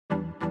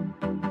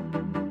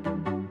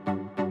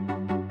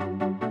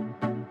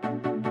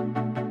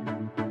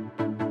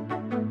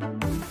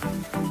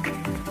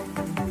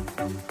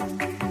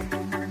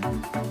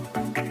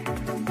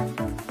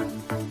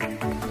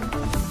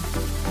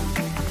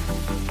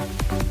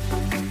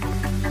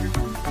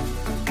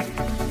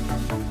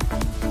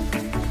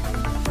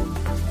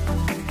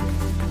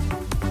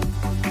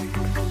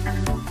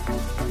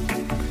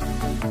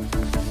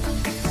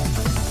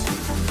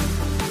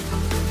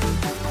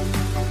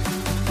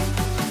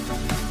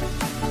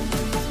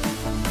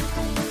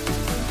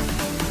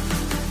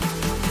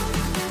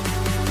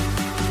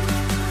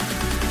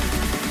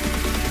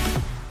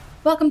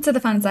Welcome to the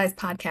Fun Size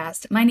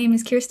Podcast. My name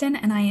is Kirsten,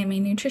 and I am a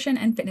nutrition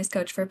and fitness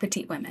coach for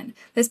petite women.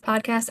 This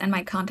podcast and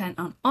my content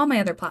on all my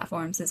other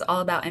platforms is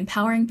all about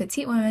empowering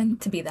petite women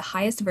to be the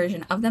highest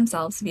version of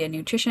themselves via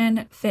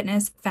nutrition,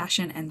 fitness,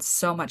 fashion, and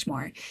so much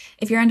more.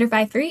 If you're under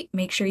 5'3",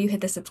 make sure you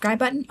hit the subscribe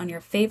button on your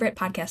favorite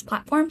podcast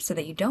platform so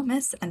that you don't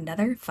miss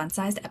another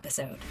fun-sized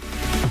episode.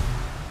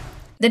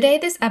 The day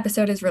this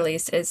episode is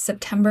released is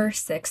September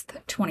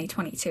 6th,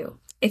 2022.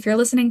 If you're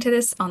listening to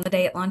this on the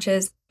day it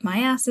launches, my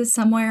ass is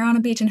somewhere on a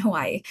beach in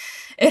Hawaii.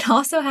 It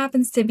also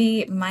happens to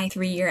be my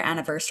 3-year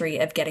anniversary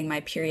of getting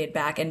my period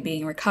back and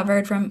being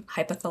recovered from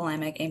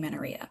hypothalamic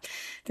amenorrhea.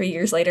 3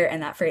 years later,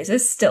 and that phrase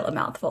is still a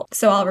mouthful,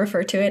 so I'll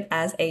refer to it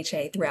as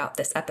HA throughout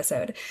this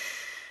episode.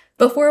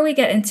 Before we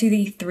get into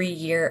the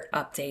 3-year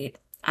update,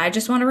 I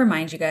just want to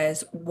remind you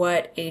guys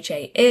what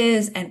HA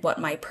is and what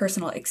my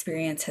personal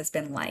experience has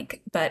been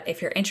like. But if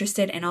you're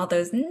interested in all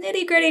those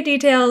nitty-gritty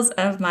details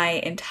of my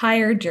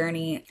entire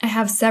journey, I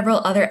have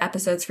several other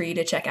episodes for you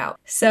to check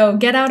out. So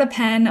get out a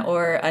pen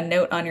or a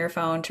note on your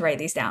phone to write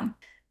these down.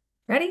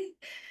 Ready?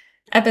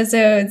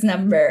 Episodes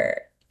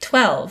number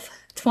 12,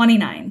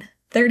 29,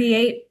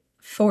 38,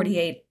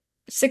 48,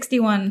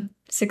 61,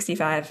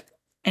 65,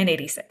 and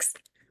 86.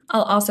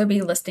 I'll also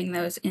be listing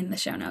those in the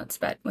show notes,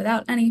 but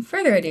without any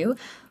further ado,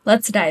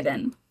 let's dive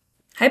in.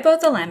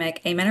 Hypothalamic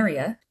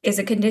amenorrhea is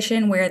a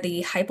condition where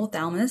the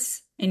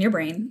hypothalamus in your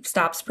brain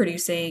stops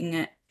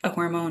producing a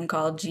hormone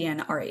called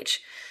GnRH,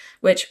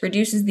 which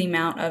reduces the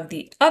amount of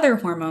the other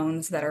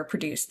hormones that are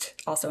produced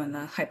also in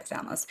the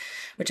hypothalamus,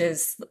 which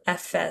is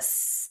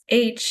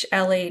FSH,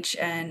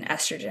 LH, and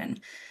estrogen.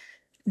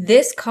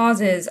 This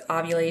causes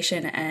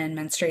ovulation and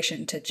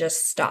menstruation to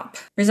just stop,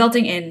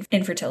 resulting in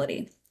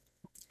infertility.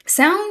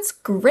 Sounds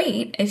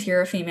great if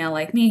you're a female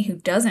like me who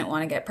doesn't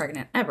want to get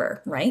pregnant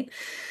ever, right?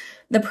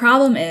 The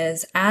problem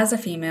is, as a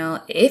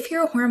female, if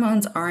your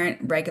hormones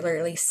aren't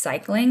regularly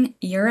cycling,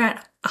 you're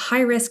at a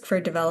high risk for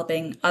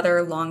developing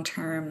other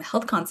long-term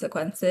health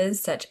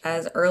consequences, such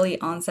as early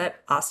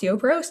onset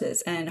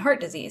osteoporosis and heart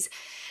disease.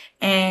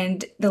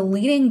 And the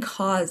leading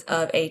cause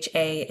of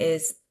HA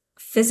is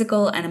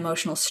physical and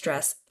emotional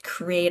stress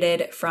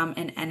created from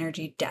an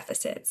energy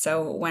deficit.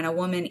 So when a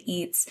woman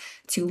eats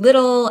too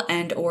little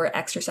and or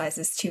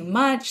exercises too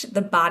much,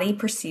 the body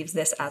perceives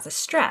this as a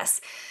stress,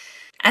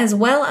 as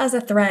well as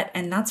a threat,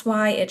 and that's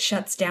why it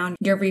shuts down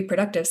your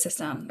reproductive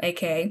system,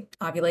 aka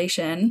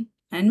ovulation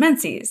and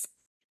menses.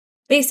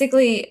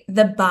 Basically,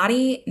 the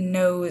body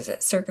knows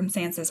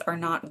circumstances are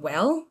not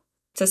well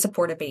to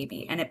support a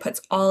baby, and it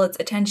puts all its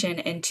attention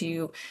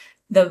into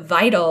the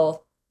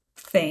vital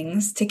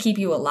things to keep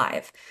you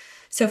alive.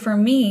 So for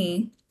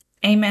me,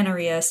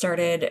 amenorrhea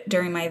started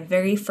during my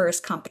very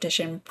first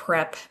competition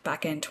prep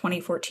back in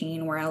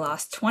 2014, where I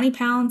lost 20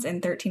 pounds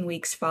in 13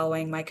 weeks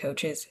following my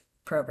coach's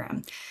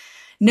program.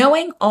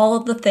 Knowing all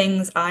of the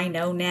things I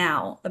know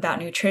now about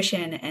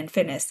nutrition and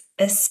fitness,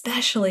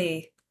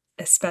 especially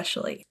as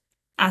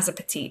a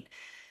petite,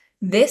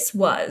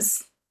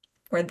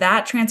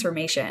 that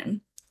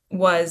transformation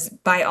was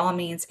by all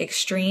means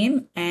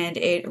extreme, and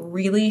it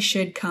really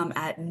should come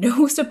at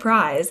no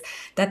surprise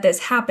that this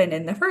happened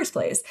in the first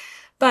place.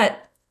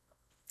 But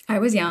I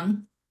was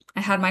young, I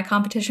had my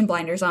competition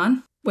blinders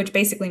on, which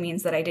basically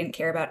means that I didn't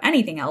care about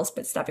anything else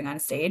but stepping on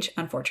stage,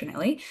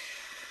 unfortunately.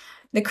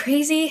 The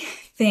crazy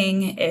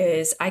thing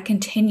is I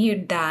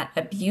continued that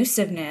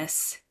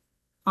abusiveness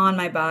on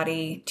my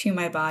body, to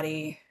my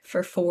body,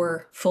 for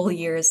 4 full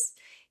years,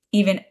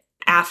 even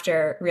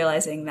after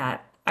realizing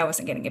that I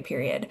wasn't getting a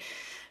period.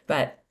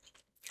 But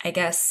I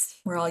guess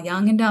we're all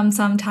young and dumb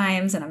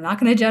sometimes, and I'm not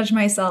going to judge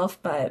myself,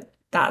 but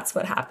that's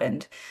what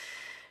happened.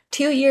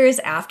 2 years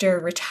after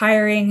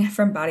retiring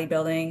from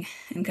bodybuilding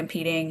and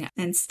competing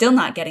and still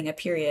not getting a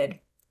period,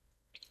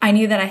 I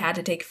knew that I had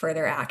to take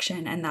further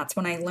action, and that's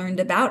when I learned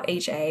about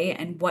HA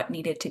and what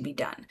needed to be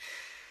done.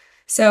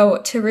 So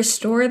to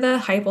restore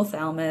the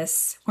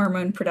hypothalamus,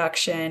 hormone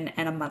production,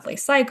 and a monthly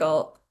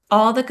cycle,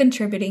 all the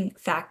contributing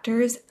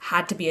factors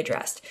had to be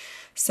addressed.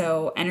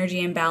 So energy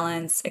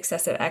imbalance,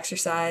 excessive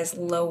exercise,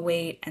 low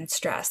weight, and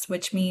stress,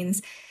 which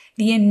means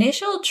the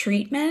initial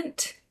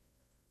treatment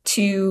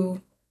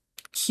to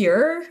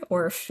cure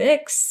or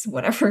fix,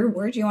 whatever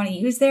word you want to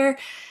use there,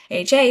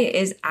 HA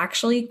is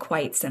actually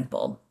quite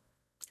simple.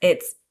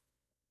 It's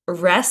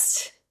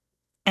rest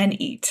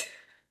and eat.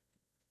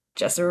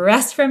 Just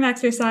rest from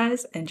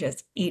exercise and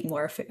just eat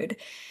more food.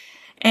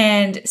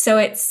 And so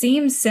it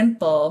seems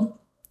simple,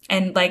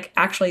 and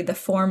actually the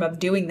form of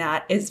doing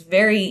that is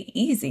very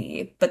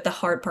easy, but the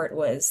hard part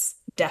was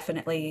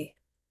definitely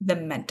the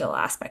mental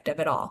aspect of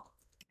it all.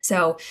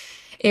 So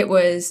it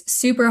was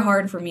super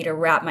hard for me to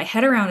wrap my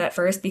head around at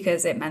first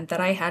because it meant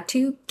that I had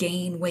to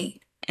gain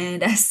weight.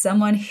 And as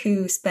someone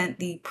who spent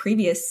the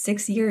previous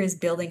 6 years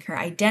building her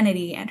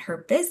identity and her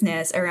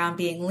business around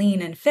being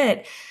lean and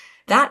fit,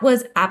 that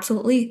was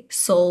absolutely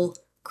soul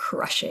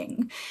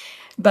crushing.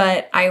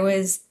 But I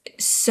was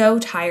so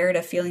tired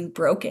of feeling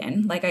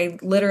broken. Like I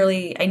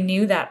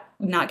knew that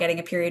not getting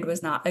a period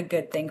was not a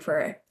good thing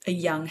for a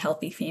young,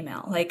 healthy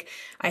female. Like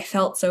I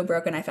felt so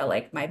broken. I felt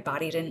like my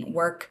body didn't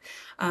work.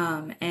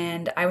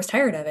 And I was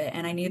tired of it.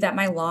 And I knew that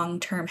my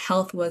long-term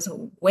health was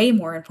way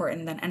more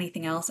important than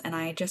anything else. And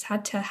I just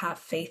had to have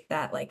faith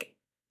that like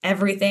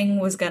everything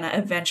was going to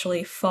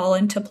eventually fall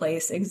into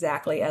place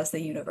exactly as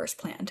the universe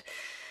planned.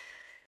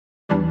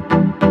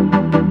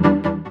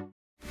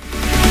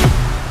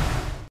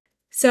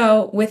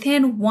 So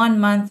within 1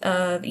 month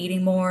of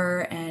eating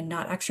more and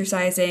not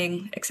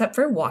exercising, except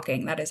for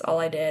walking, that is all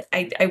I did.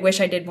 I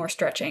wish I did more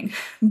stretching,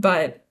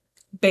 but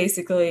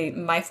basically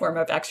my form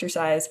of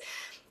exercise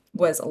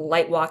was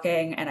light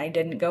walking, and I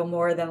didn't go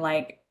more than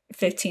like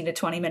 15 to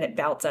 20-minute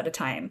bouts at a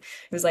time.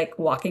 It was like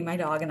walking my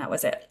dog, and that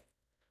was it.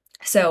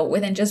 So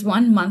within just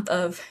 1 month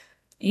of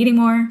eating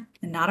more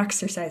and not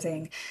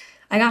exercising,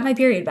 I got my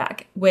period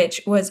back,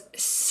 which was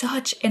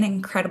such an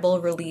incredible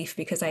relief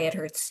because I had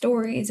heard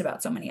stories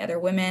about so many other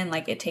women,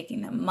 like it taking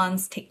them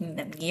months, taking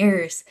them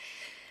years.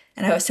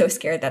 And I was so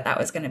scared that that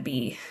was going to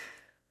be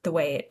the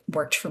way it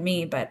worked for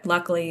me. But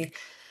luckily,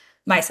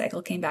 my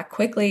cycle came back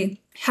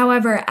quickly.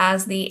 However,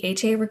 as the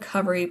HA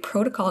recovery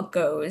protocol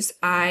goes,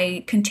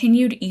 I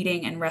continued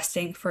eating and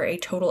resting for a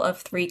total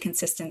of 3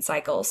 consistent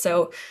cycles.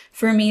 So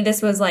for me,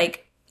 this was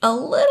like a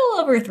little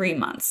over 3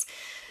 months.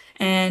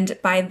 And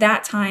by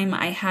that time,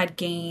 I had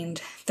gained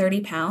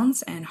 30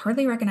 pounds and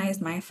hardly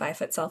recognized my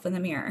 5-foot self in the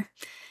mirror.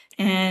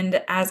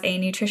 And as a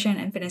nutrition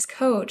and fitness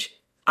coach,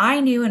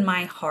 I knew in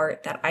my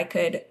heart that I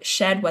could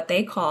shed what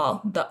they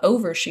call the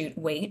overshoot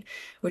weight,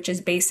 which is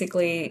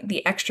basically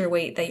the extra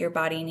weight that your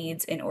body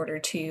needs in order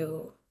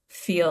to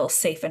feel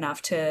safe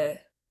enough to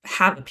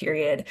have a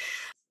period,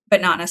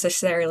 but not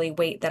necessarily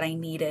weight that I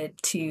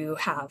needed to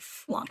have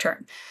long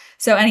term.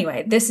 So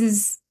anyway, this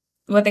is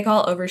what they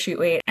call overshoot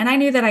weight. And I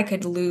knew that I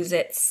could lose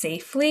it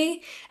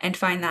safely and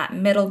find that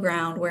middle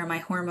ground where my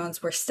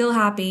hormones were still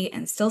happy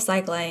and still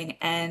cycling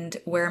and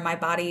where my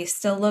body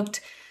still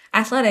looked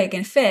athletic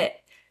and fit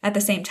at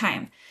the same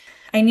time.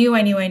 I knew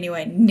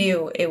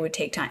it would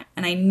take time.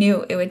 And I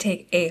knew it would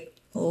take a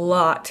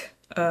lot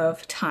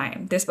of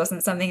time. This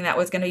wasn't something that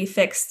was going to be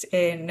fixed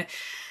in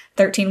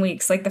 13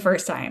 weeks like the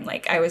first time.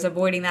 Like I was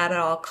avoiding that at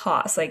all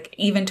costs. Like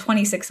even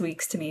 26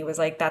 weeks to me was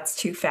like, that's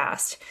too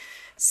fast.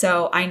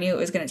 So I knew it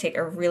was going to take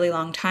a really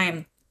long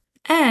time.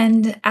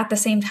 And at the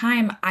same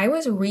time, I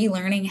was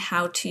relearning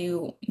how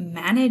to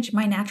manage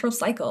my natural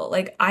cycle.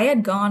 Like I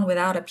had gone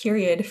without a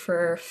period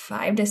for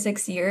 5 to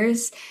 6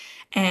 years.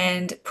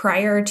 And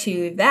prior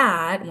to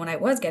that, when I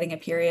was getting a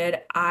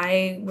period,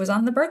 I was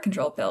on the birth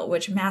control pill,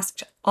 which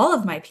masked all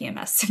of my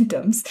PMS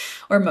symptoms,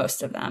 or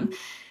most of them.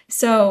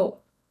 So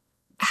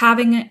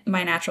having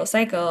my natural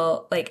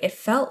cycle, like it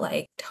felt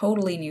like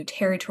totally new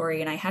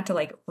territory, and I had to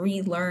like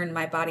relearn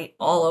my body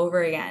all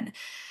over again.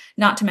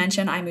 Not to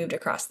mention I moved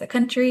across the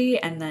country,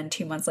 and then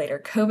 2 months later,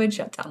 COVID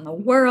shut down the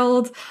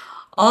world.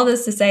 All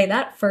this to say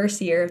that first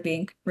year of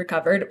being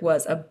recovered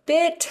was a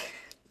bit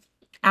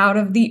out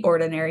of the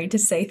ordinary, to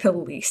say the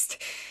least.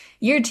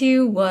 Year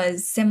 2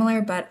 was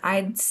similar, but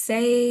I'd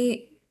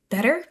say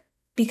better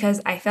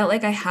because I felt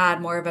like I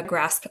had more of a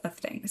grasp of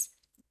things.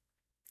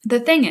 The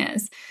thing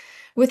is,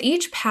 with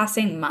each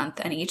passing month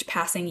and each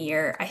passing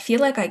year, I feel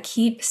like I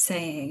keep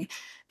saying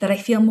that I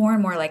feel more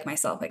and more like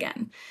myself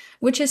again,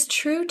 which is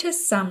true to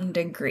some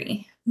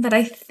degree. But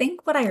I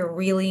think what I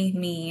really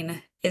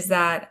mean is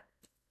that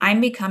I'm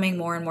becoming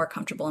more and more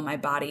comfortable in my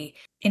body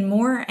in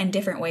more and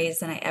different ways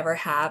than I ever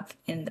have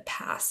in the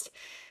past.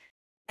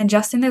 And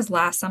just in this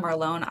last summer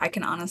alone, I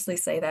can honestly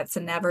say that's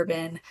never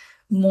been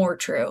more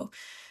true.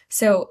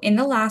 So in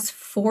the last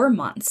 4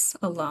 months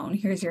alone,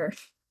 here's your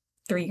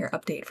 3-year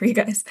update for you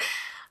guys.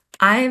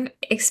 I've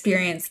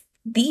experienced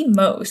the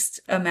most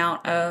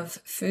amount of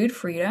food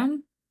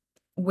freedom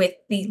with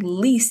the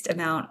least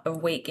amount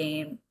of weight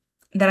gain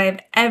that I've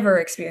ever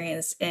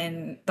experienced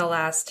in the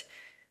last,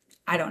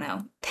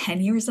 10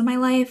 years of my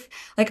life.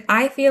 Like,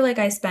 I feel like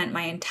I spent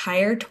my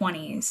entire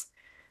 20s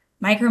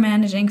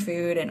micromanaging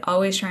food and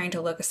always trying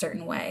to look a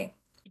certain way.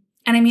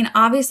 And I mean,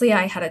 obviously,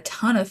 I had a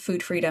ton of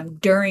food freedom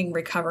during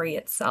recovery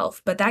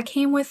itself, but that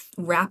came with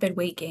rapid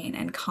weight gain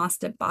and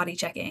constant body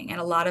checking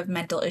and a lot of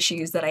mental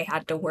issues that I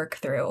had to work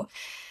through.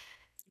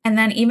 And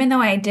then, even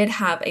though I did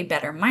have a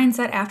better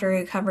mindset after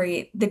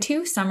recovery, the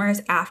 2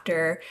 summers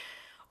after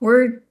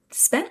were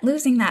spent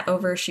losing that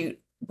overshoot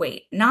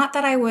weight. Not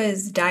that I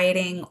was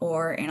dieting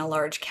or in a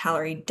large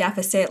calorie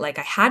deficit like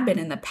I had been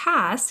in the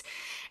past,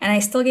 and I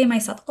still gave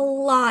myself a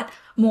lot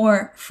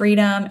more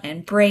freedom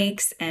and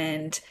breaks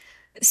and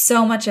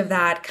so much of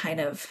that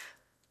kind of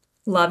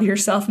love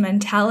yourself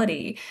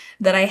mentality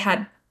that I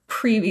had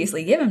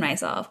previously given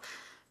myself.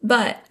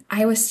 But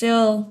I was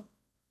still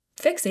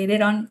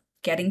fixated on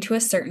getting to a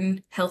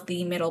certain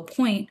healthy middle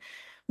point,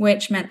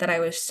 which meant that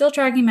I was still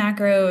tracking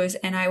macros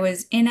and I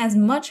was in as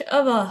much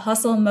of a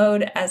hustle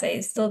mode as I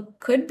still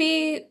could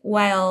be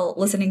while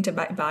listening to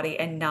my body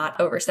and not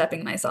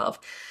overstepping myself.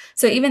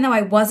 So even though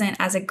I wasn't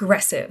as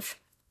aggressive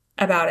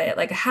about it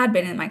like I had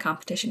been in my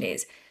competition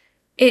days,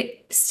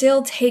 it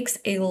still takes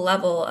a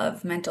level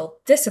of mental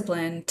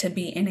discipline to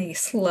be in a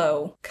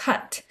slow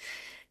cut.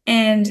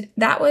 And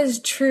that was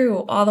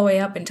true all the way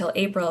up until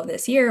April of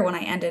this year when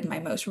I ended my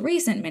most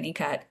recent mini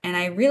cut. And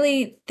I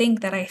really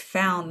think that I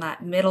found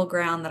that middle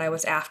ground that I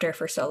was after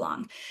for so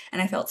long.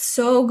 And I felt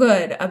so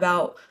good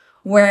about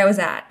where I was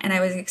at. And I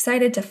was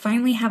excited to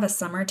finally have a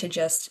summer to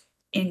just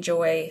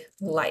enjoy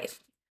life.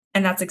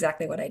 And that's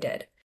exactly what I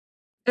did.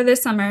 So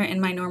this summer, in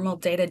my normal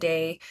day to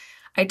day,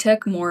 I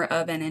took more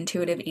of an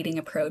intuitive eating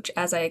approach,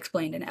 as I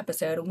explained in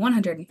episode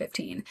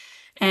 115,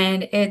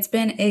 and it's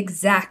been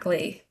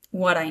exactly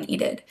what I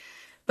needed.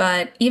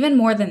 But even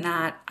more than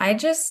that, I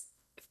just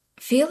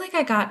feel like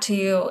I got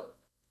to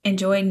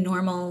enjoy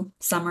normal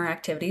summer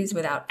activities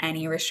without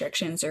any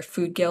restrictions or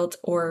food guilt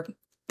or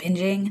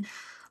binging.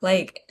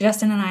 Like,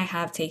 Justin and I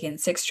have taken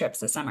 6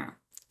 trips this summer.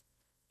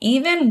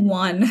 Even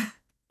one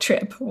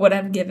trip would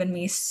have given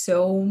me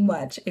so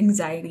much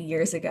anxiety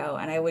years ago,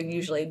 and I would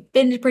usually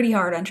binge pretty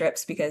hard on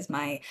trips because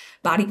my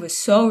body was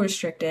so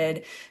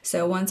restricted.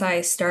 So once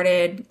I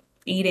started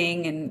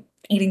eating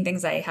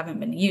things I haven't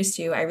been used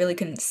to, I really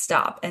couldn't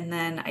stop. And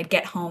then I'd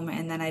get home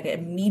and then I'd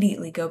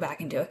immediately go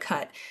back into a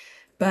cut.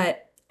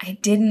 But I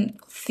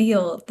didn't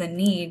feel the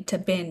need to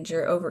binge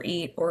or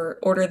overeat or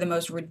order the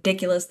most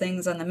ridiculous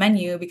things on the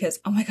menu because,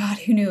 oh my God,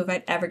 who knew if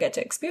I'd ever get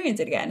to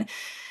experience it again?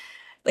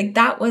 Like,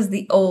 that was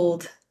the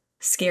old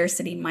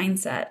scarcity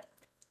mindset.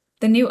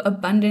 The new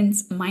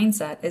abundance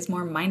mindset is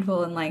more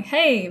mindful and like,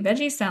 hey,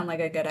 veggies sound like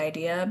a good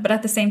idea. But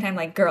at the same time,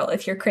 like, girl,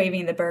 if you're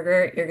craving the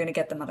burger, you're going to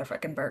get the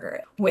motherfucking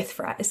burger with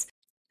fries.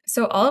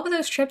 So all of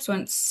those trips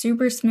went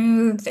super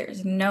smooth.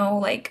 There's no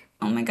like,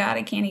 oh my God,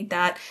 I can't eat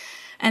that.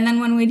 And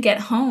then when we'd get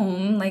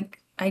home,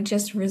 like, I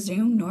just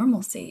resumed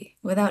normalcy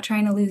without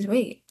trying to lose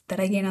weight that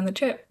I gained on the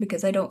trip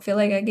because I don't feel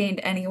like I gained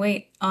any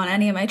weight on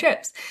any of my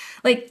trips.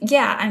 Like,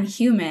 yeah, I'm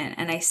human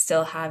and I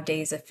still have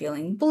days of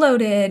feeling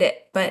bloated,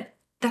 but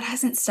that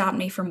hasn't stopped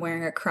me from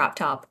wearing a crop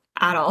top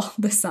at all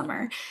this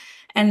summer.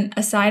 And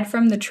aside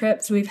from the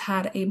trips, we've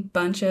had a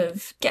bunch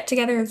of get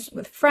togethers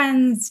with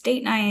friends,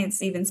 date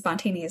nights, even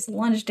spontaneous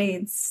lunch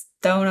dates,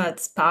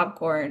 donuts,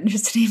 popcorn,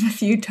 just to name a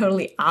few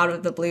totally out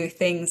of the blue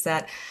things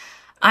that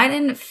I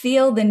didn't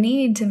feel the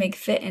need to make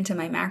fit into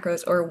my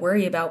macros or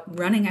worry about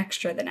running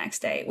extra the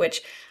next day,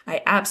 which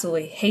I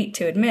absolutely hate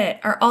to admit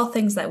are all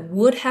things that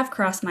would have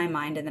crossed my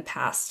mind in the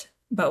past.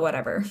 But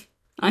whatever,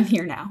 I'm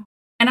here now.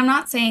 And I'm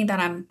not saying that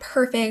I'm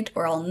perfect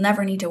or I'll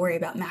never need to worry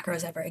about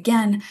macros ever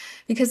again,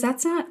 because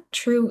that's not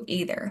true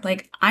either.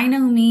 Like, I know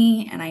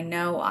me and I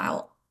know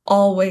I'll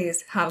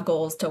always have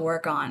goals to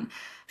work on.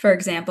 For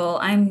example,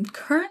 I'm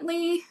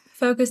currently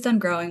focused on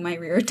growing my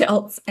rear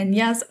delts. And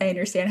yes, I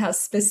understand how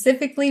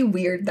specifically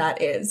weird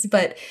that is,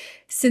 but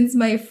since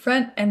my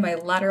front and my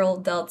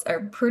lateral delts are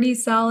pretty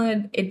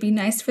solid, it'd be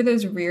nice for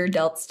those rear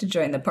delts to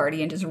join the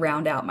party and just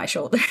round out my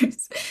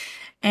shoulders.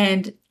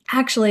 And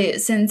actually,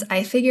 since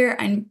I figure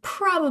I'm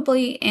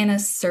probably in a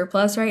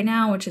surplus right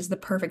now, which is the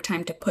perfect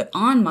time to put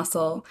on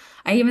muscle,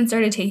 I even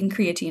started taking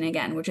creatine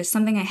again, which is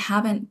something I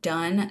haven't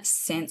done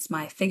since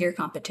my figure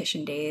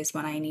competition days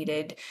when I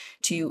needed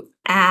to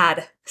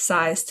add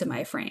size to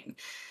my frame.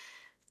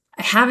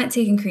 I haven't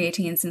taken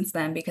creatine since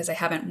then because I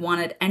haven't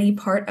wanted any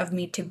part of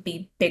me to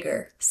be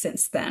bigger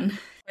since then.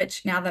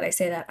 Which, now that I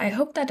say that, I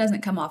hope that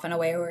doesn't come off in a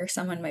way where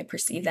someone might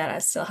perceive that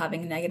as still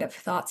having negative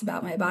thoughts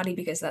about my body,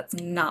 because that's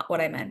not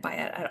what I meant by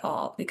it at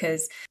all.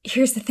 Because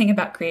here's the thing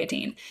about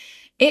creatine.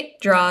 It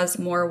draws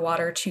more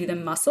water to the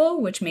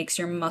muscle, which makes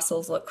your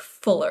muscles look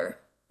fuller.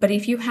 But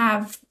if you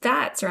have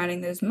fat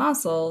surrounding those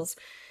muscles,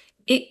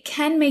 it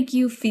can make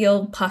you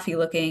feel puffy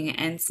looking,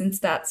 and since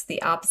that's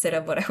the opposite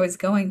of what I was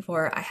going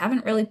for, I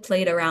haven't really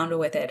played around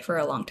with it for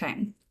a long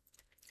time.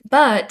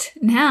 But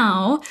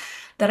now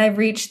that I've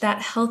reached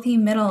that healthy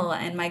middle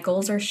and my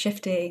goals are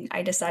shifting,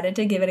 I decided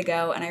to give it a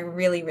go, and I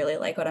really, really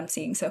like what I'm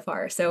seeing so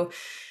far. So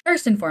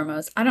first and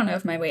foremost, I don't know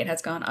if my weight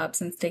has gone up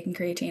since taking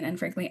creatine, and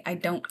frankly, I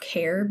don't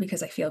care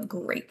because I feel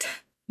great.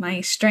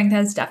 My strength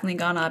has definitely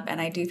gone up, and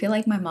I do feel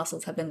like my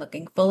muscles have been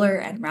looking fuller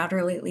and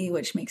rounder lately,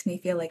 which makes me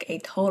feel like a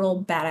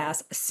total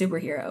badass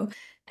superhero.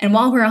 And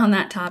while we're on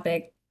that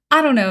topic,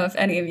 I don't know if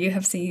any of you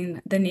have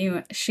seen the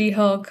new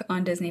She-Hulk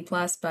on Disney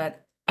Plus,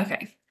 but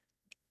okay.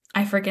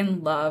 I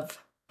freaking love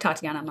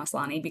Tatiana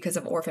Maslany because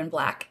of Orphan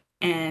Black,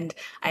 and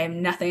I have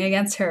nothing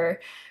against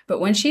her, but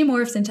when she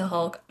morphs into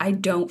Hulk, I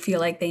don't feel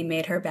like they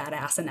made her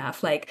badass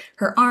enough. Like,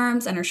 her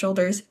arms and her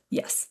shoulders,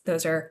 yes,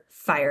 those are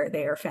fire,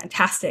 they are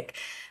fantastic,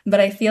 but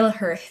I feel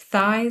her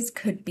thighs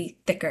could be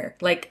thicker,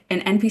 like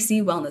an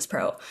NPC wellness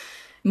pro.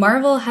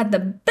 Marvel had the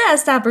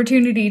best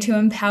opportunity to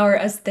empower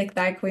us thick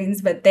thigh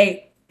queens, but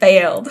they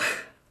failed.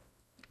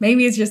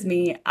 Maybe it's just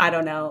me, I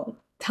don't know.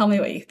 Tell me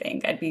what you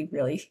think. I'd be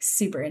really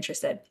super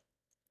interested.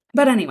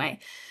 But anyway,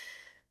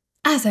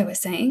 as I was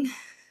saying,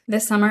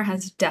 this summer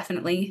has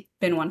definitely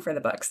been one for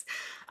the books.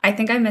 I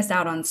think I missed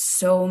out on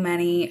so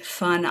many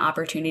fun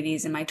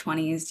opportunities in my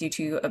 20s due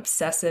to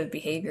obsessive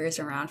behaviors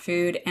around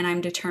food, and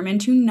I'm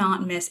determined to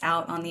not miss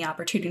out on the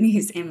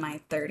opportunities in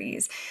my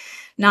 30s.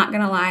 Not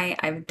gonna lie,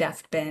 I've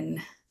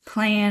been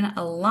playing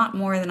a lot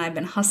more than I've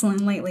been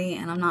hustling lately,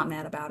 and I'm not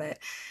mad about it.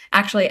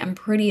 Actually, I'm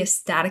pretty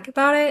ecstatic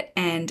about it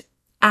and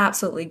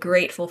absolutely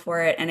grateful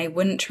for it, and I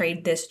wouldn't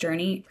trade this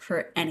journey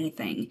for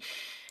anything.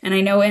 And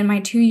I know in my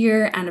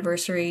 2-year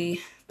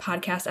anniversary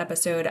podcast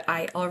episode,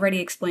 I already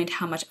explained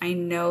how much I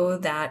know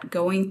that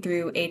going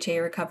through HA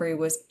recovery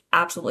was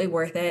absolutely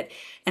worth it,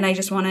 and I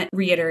just want to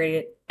reiterate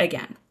it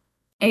again.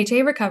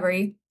 HA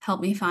recovery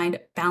helped me find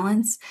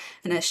balance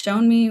and has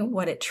shown me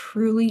what it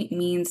truly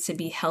means to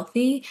be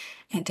healthy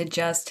and to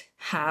just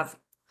have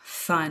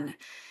fun.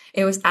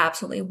 It was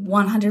absolutely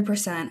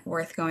 100%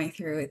 worth going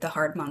through the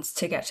hard months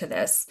to get to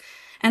this.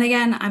 And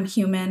again, I'm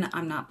human,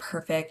 I'm not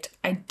perfect.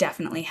 I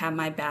definitely have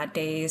my bad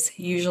days.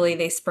 Usually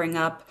they spring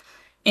up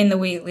in the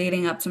week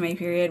leading up to my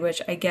period, which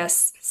I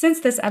guess since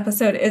this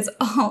episode is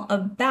all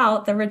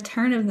about the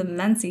return of the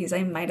menses,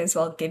 I might as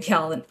well give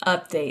y'all an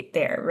update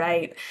there,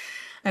 right?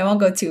 I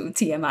won't go to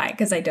TMI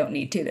because I don't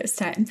need to this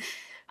time.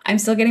 I'm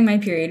still getting my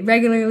period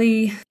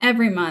regularly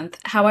every month.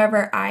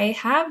 However, I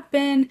have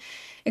been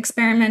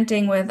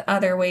experimenting with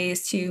other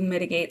ways to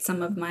mitigate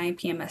some of my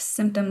PMS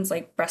symptoms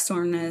like breast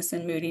soreness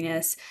and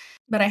moodiness,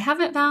 but I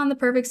haven't found the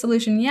perfect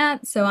solution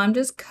yet, so I'm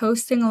just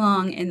coasting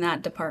along in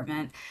that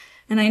department.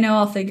 And I know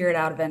I'll figure it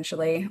out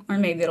eventually, or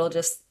maybe it'll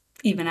just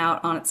even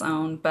out on its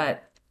own,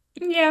 but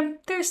yeah,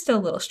 there's still a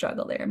little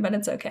struggle there, but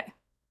it's okay.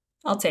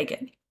 I'll take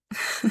it.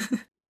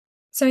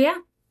 So yeah,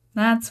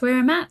 that's where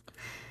I'm at.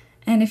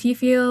 And if you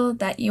feel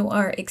that you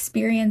are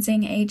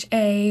experiencing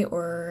HA,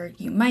 or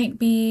you might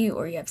be,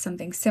 or you have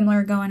something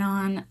similar going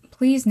on,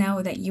 please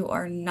know that you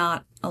are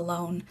not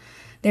alone.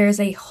 There is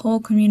a whole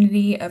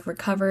community of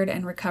recovered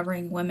and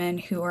recovering women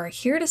who are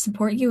here to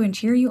support you and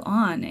cheer you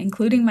on,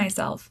 including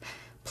myself.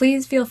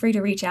 Please feel free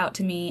to reach out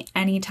to me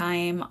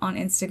anytime on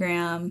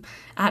Instagram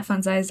at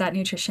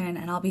funsize.nutrition,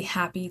 and I'll be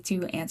happy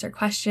to answer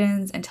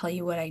questions and tell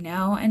you what I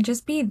know and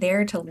just be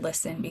there to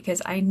listen,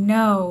 because I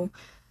know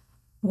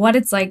what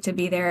it's like to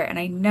be there, and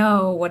I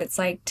know what it's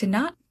like to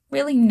not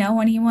really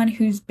know anyone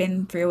who's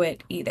been through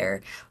it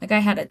either. Like, I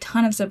had a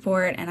ton of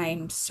support, and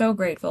I'm so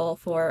grateful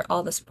for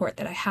all the support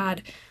that I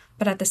had,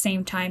 but at the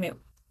same time, it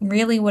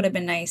really would have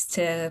been nice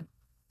to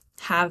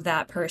have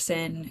that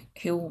person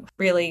who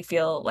really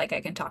feel like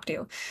I can talk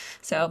to.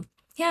 So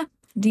yeah,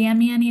 DM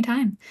me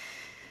anytime.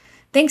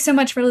 Thanks so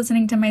much for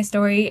listening to my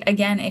story.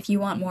 Again, if you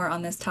want more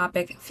on this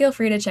topic, feel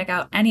free to check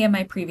out any of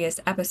my previous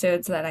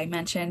episodes that I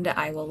mentioned.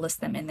 I will list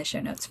them in the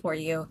show notes for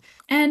you.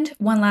 And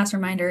one last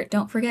reminder,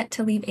 don't forget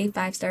to leave a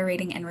 5-star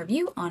rating and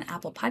review on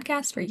Apple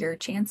Podcasts for your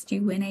chance to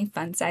win a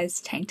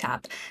fun-sized tank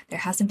top. There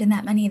hasn't been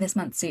that many this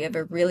month, so you have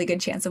a really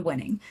good chance of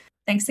winning.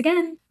 Thanks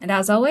again, and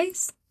as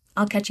always,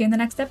 I'll catch you in the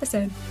next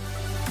episode.